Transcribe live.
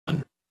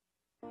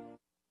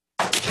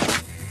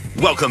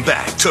Welcome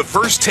back to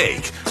First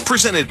Take,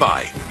 presented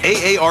by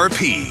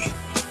AARP.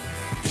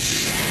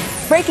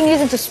 Breaking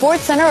news into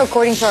Sports Center.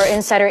 According to our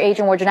insider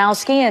Adrian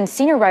Wojnarowski and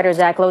senior writer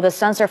Zach Lowe, the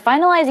Suns are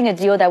finalizing a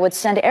deal that would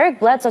send Eric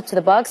Bledsoe to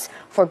the Bucks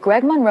for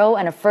Greg Monroe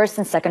and a first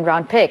and second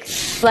round pick.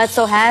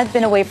 Bledsoe had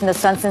been away from the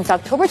Suns since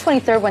October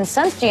 23rd when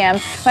Suns GM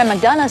Ryan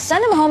McDonough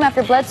sent him home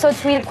after Bledsoe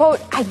tweeted,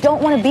 quote, "I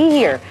don't want to be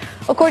here."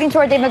 According to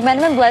our Dave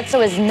McMenamin,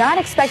 Bledsoe is not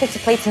expected to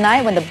play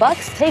tonight when the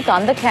Bucks take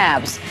on the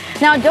Cavs.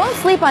 Now, don't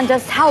sleep on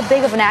just how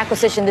big of an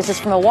acquisition this is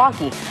for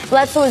Milwaukee.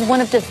 Bledsoe is one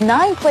of just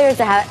 9 players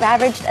that have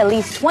averaged at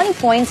least 20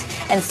 points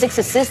and 6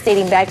 assists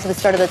dating back to the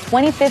start of the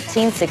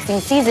 2015-16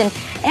 season.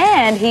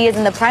 And he is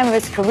in the prime of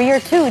his career,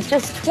 too,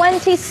 just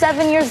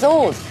 27 years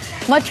old.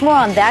 Much more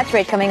on that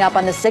trade coming up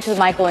on the 6th with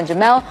Michael and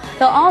Jamel.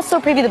 They'll also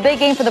preview the big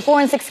game for the 4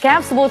 and 6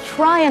 Cavs, so we'll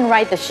try and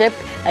right the ship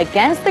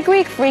against the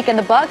Greek Freak and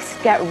the Bucks.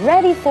 Get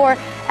ready for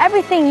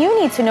everything you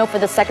need to know for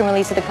the second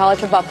release of the college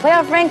football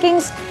playoff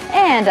rankings.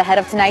 And ahead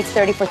of tonight's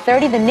 30 for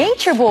 30, the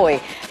Nature Boy.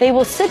 They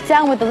will sit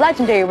down with the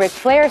legendary Ric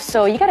Flair,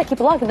 so you got to keep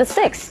it locked at the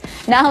 6.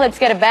 Now let's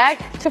get it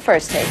back to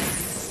First Take.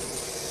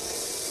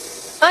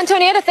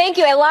 Antonietta, thank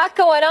you. A lot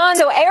going on.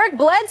 So Eric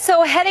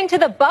Bledsoe heading to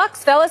the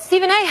Bucks, fellas.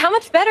 Stephen A., how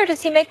much better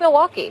does he make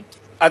Milwaukee?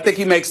 I think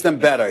he makes them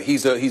better.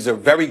 He's a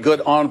very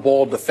good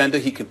on-ball defender.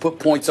 He can put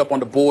points up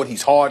on the board.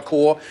 He's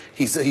hardcore.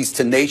 He's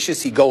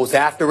tenacious. He goes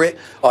after it.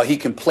 He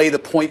can play the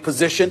point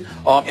position.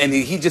 And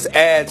he just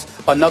adds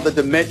another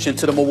dimension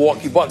to the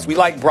Milwaukee Bucks. We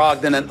like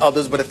Brogdon and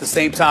others, but at the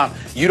same time,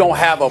 you don't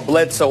have a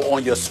Bledsoe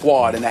on your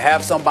squad. And to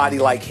have somebody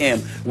like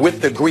him with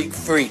the Greek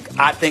Freak,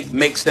 I think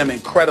makes them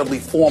incredibly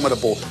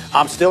formidable.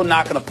 I'm still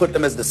not going to put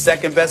them as the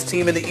second best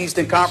team in the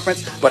Eastern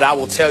Conference, but I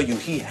will tell you,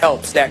 he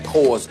helps that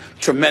cause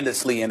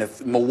tremendously. And if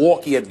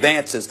Milwaukee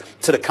advances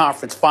to the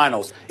conference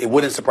finals, it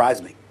wouldn't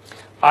surprise me.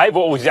 I've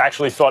always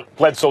actually thought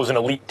Bledsoe's an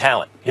elite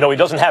talent. You know, he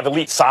doesn't have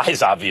elite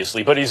size,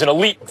 obviously, but he's an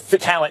elite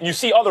talent. You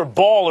see other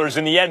ballers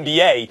in the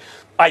NBA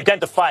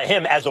identify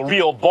him as a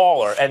real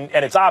baller, and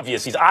it's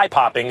obvious. He's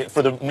eye-popping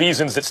for the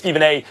reasons that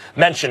Stephen A.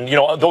 mentioned. You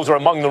know, those are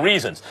among the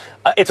reasons.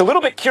 It's a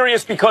little bit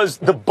curious because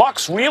the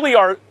Bucks really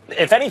are,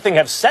 if anything,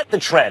 have set the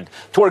trend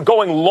toward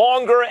going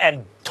longer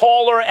and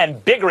taller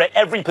and bigger at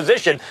every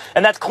position,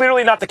 and that's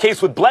clearly not the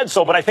case with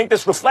Bledsoe, but I think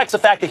this reflects the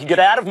fact that he could get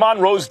out of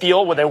Monroe's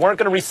deal where they weren't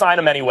going to re-sign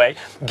him anyway,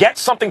 get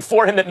something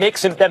for him that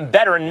makes them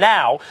better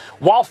now,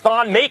 while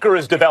Thon Maker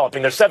is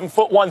developing. They're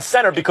 7'1"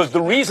 center, because the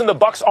reason the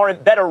Bucks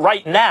aren't better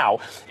right now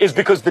is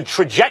because the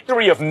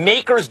trajectory of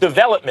Maker's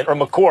development, or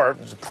McCord,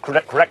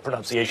 correct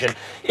pronunciation,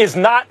 is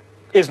not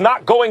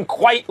going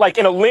quite like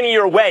in a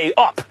linear way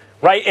up.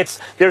 Right?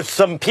 There's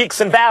some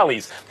peaks and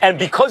valleys. And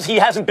because he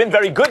hasn't been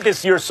very good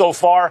this year so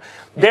far,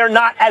 they're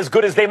not as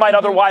good as they might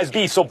otherwise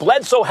be. So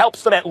Bledsoe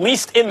helps them at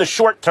least in the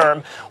short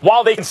term,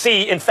 while they can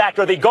see, in fact,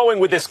 are they going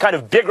with this kind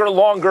of bigger,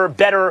 longer,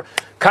 better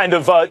kind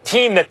of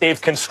team that they've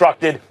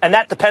constructed. And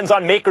that depends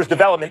on Maker's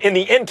development. In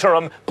the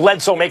interim,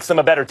 Bledsoe makes them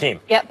a better team.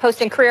 Yep,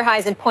 posting career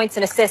highs in points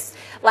and assists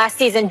last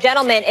season.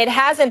 Gentlemen, it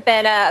hasn't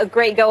been a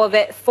great go of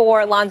it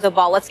for Lonzo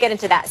Ball. Let's get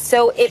into that.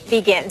 So it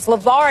begins.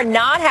 LaVar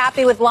not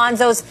happy with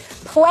Lonzo's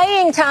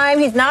playing time.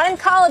 He's not in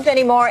college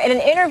anymore. In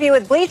an interview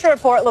with Bleacher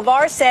Report,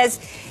 LaVar says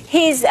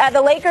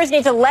the Lakers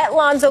need to let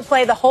Lonzo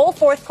play the whole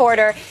fourth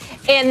quarter,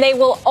 and they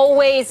will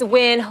always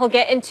win. He'll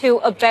get into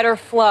a better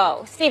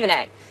flow. Stephen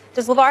A.,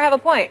 does LaVar have a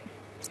point?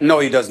 No,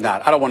 he does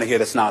not. I don't want to hear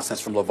this nonsense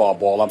from LaVar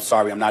Ball. I'm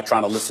sorry. I'm not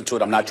trying to listen to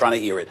it. I'm not trying to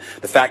hear it.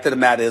 The fact of the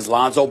matter is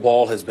Lonzo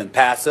Ball has been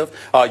passive.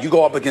 You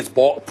go up against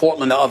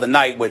Portland the other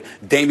night with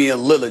Damian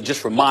Lillard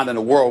just reminding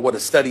the world what a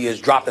study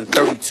is, dropping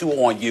 32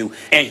 on you,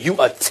 and you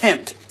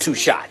attempt 2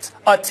 shots.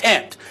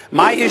 Attempt.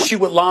 My issue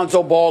with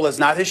Lonzo Ball is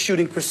not his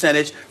shooting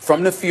percentage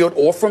from the field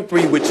or from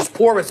 3, which is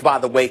porous, by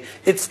the way.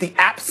 It's the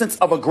absence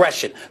of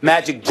aggression.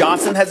 Magic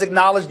Johnson has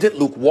acknowledged it.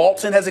 Luke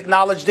Walton has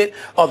acknowledged it.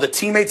 Other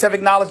teammates have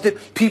acknowledged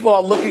it. People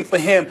are looking for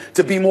him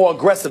to be more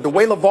aggressive. The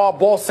way LaVar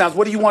Ball sounds,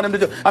 what do you want him to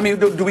do? I mean,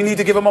 do we need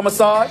to give him a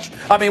massage?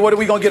 I mean, what are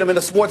we going to get him in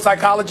a sports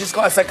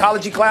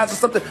psychology class or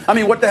something? I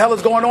mean, what the hell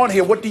is going on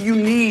here? What do you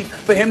need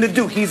for him to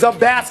do? He's a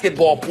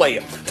basketball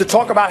player. To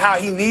talk about how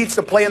he needs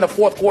to play in the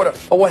fourth quarter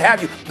or what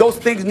have you, those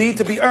things need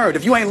to be earned.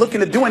 If you ain't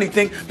looking to do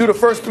anything through the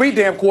first 3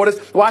 damn quarters,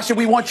 why should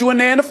we want you in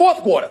there in the fourth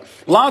quarter?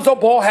 Lonzo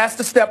Ball has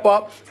to step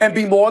up and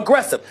be more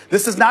aggressive.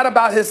 This is not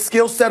about his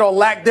skill set or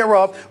lack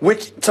thereof,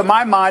 which to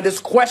my mind is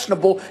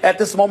questionable at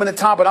this moment in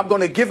time, but I'm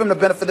going to give him the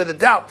benefit of the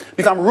doubt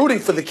because I'm rooting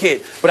for the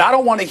kid. But I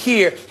don't want to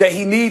hear that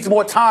he needs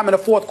more time in the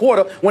fourth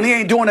quarter when he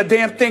ain't doing a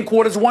damn thing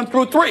quarters 1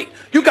 through 3.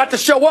 You got to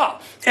show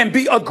up and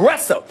be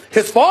aggressive.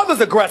 His father's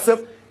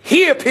aggressive.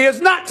 He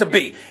appears not to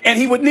be, and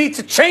he would need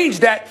to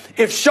change that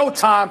if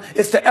Showtime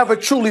is to ever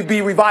truly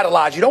be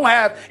revitalized. You don't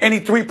have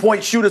any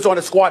 3-point shooters on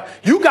the squad.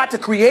 You got to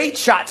create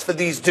shots for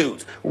these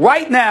dudes.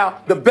 Right now,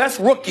 the best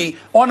rookie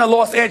on the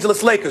Los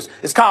Angeles Lakers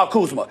is Kyle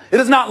Kuzma.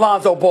 It is not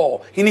Lonzo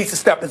Ball. He needs to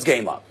step his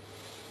game up.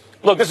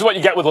 Look, this is what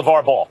you get with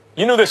LaVar Ball.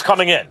 You knew this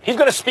coming in. He's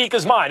going to speak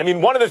his mind. I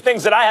mean, one of the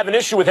things that I have an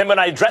issue with him, and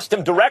I addressed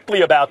him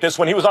directly about this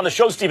when he was on the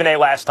show, Stephen A.,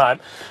 last time,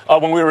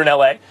 when we were in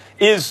L.A.,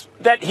 is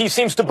that he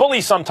seems to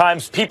bully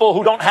sometimes people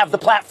who don't have the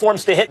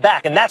platforms to hit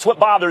back. And that's what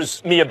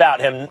bothers me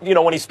about him. You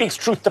know, when he speaks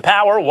truth to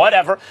power,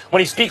 whatever. When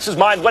he speaks his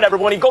mind, whatever.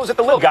 When he goes at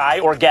the little guy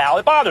or gal,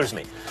 it bothers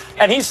me.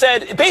 And he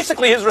said,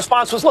 basically his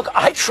response was, look,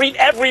 I treat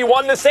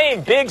everyone the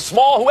same, big,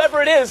 small,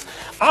 whoever it is.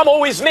 I'm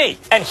always me.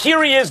 And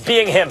here he is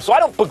being him. So I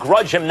don't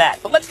begrudge him that.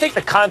 But let's take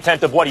the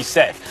content of what he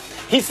said.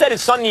 He said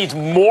his son needs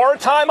more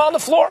time on the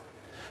floor.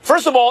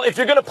 First of all, if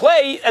you're going to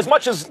play as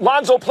much as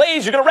Lonzo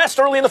plays, you're going to rest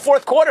early in the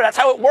fourth quarter. That's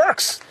how it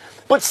works.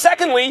 But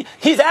secondly,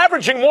 he's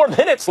averaging more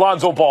minutes,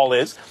 Lonzo Ball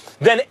is,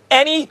 than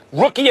any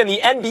rookie in the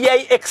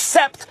NBA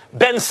except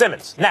Ben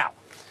Simmons. Now,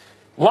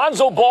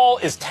 Lonzo Ball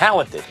is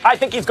talented. I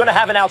think he's going to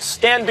have an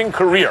outstanding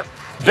career.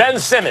 Ben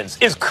Simmons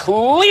is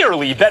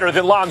clearly better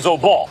than Lonzo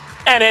Ball,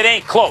 and it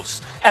ain't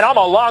close. And I'm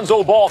a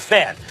Lonzo Ball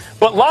fan.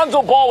 But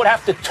Lonzo Ball would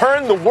have to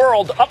turn the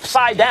world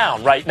upside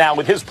down right now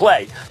with his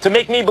play to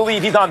make me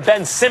believe he's on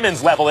Ben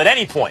Simmons' level at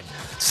any point.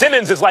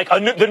 Simmons is like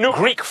the new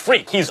Greek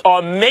freak. He's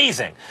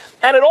amazing.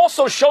 And it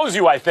also shows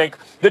you, I think,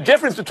 the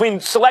difference between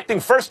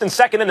selecting first and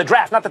second in the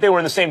draft. Not that they were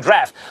in the same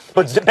draft,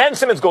 but Ben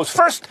Simmons goes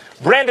first,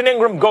 Brandon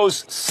Ingram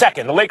goes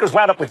second. The Lakers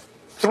wound up with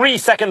 3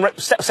 second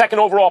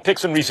overall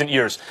picks in recent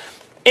years.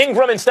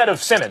 Ingram instead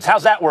of Simmons.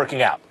 How's that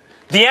working out?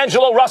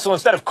 D'Angelo Russell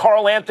instead of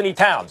Karl Anthony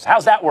Towns.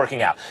 How's that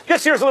working out?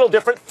 This year's a little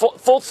different.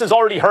 Fultz is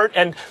already hurt,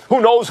 and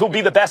who knows who'll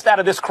be the best out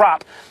of this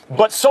crop.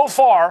 But so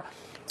far,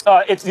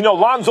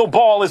 Lonzo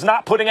Ball is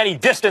not putting any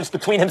distance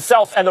between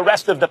himself and the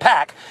rest of the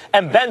pack.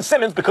 And Ben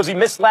Simmons, because he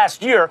missed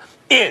last year,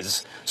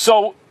 is.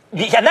 So,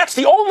 and that's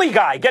the only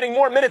guy getting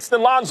more minutes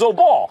than Lonzo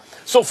Ball.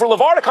 So for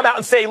LaVar to come out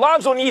and say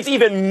Lonzo needs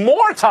even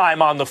more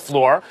time on the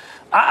floor,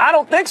 I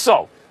don't think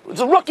so. It's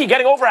a rookie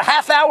getting over a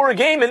half hour a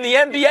game in the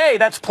NBA.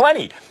 That's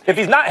plenty. If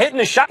he's not hitting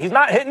his shot, he's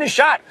not hitting his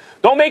shot.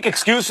 Don't make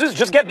excuses.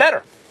 Just get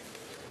better.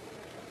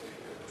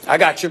 I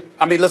got you.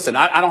 I mean, listen,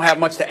 I don't have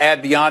much to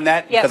add beyond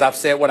that because I've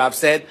said what I've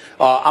said.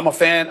 I'm a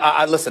fan.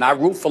 Listen, I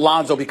root for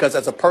Lonzo because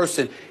as a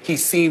person, he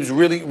seems a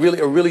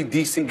really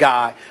decent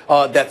guy.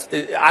 I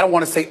don't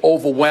want to say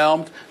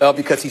overwhelmed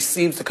because he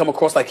seems to come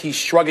across like he's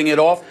shrugging it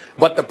off.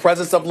 But the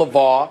presence of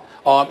LaVar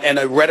and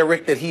the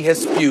rhetoric that he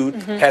has spewed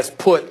has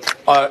put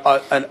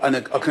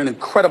an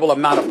incredible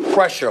amount of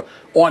pressure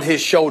on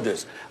his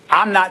shoulders.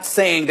 I'm not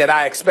saying that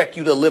I expect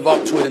you to live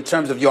up to it in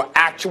terms of your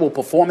actual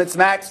performance,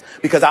 Max,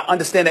 because I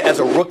understand that as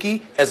a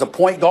rookie, as a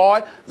point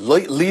guard,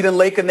 leading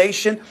Laker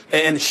Nation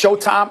and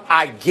Showtime,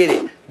 I get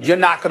it. You're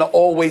not going to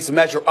always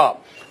measure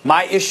up.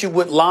 My issue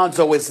with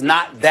Lonzo is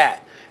not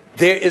that.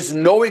 There is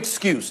no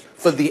excuse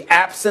for the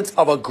absence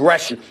of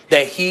aggression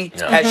that he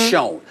has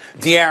shown.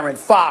 De'Aaron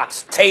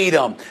Fox,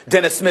 Tatum,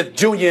 Dennis Smith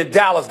Jr. in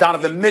Dallas,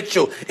 Donovan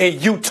Mitchell in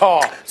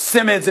Utah,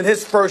 Simmons in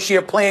his first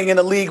year playing in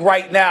the league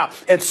right now,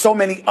 and so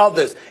many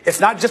others. It's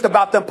not just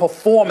about them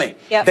performing.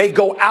 They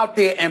go out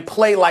there and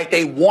play like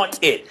they want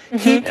it.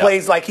 He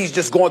plays like he's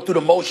just going through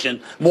the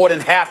motion more than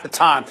half the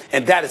time,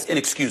 and that is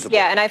inexcusable.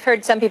 Yeah, and I've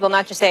heard some people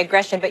not just say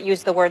aggression, but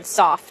use the word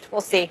soft.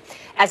 We'll see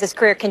as his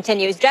career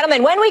continues.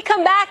 Gentlemen, when we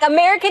come back,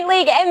 American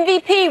League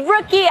MVP,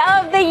 Rookie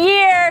of the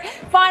Year,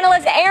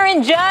 finalist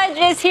Aaron Judge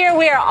is here.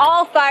 We are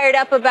all fired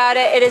up about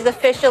it. It is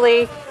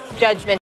officially Judgment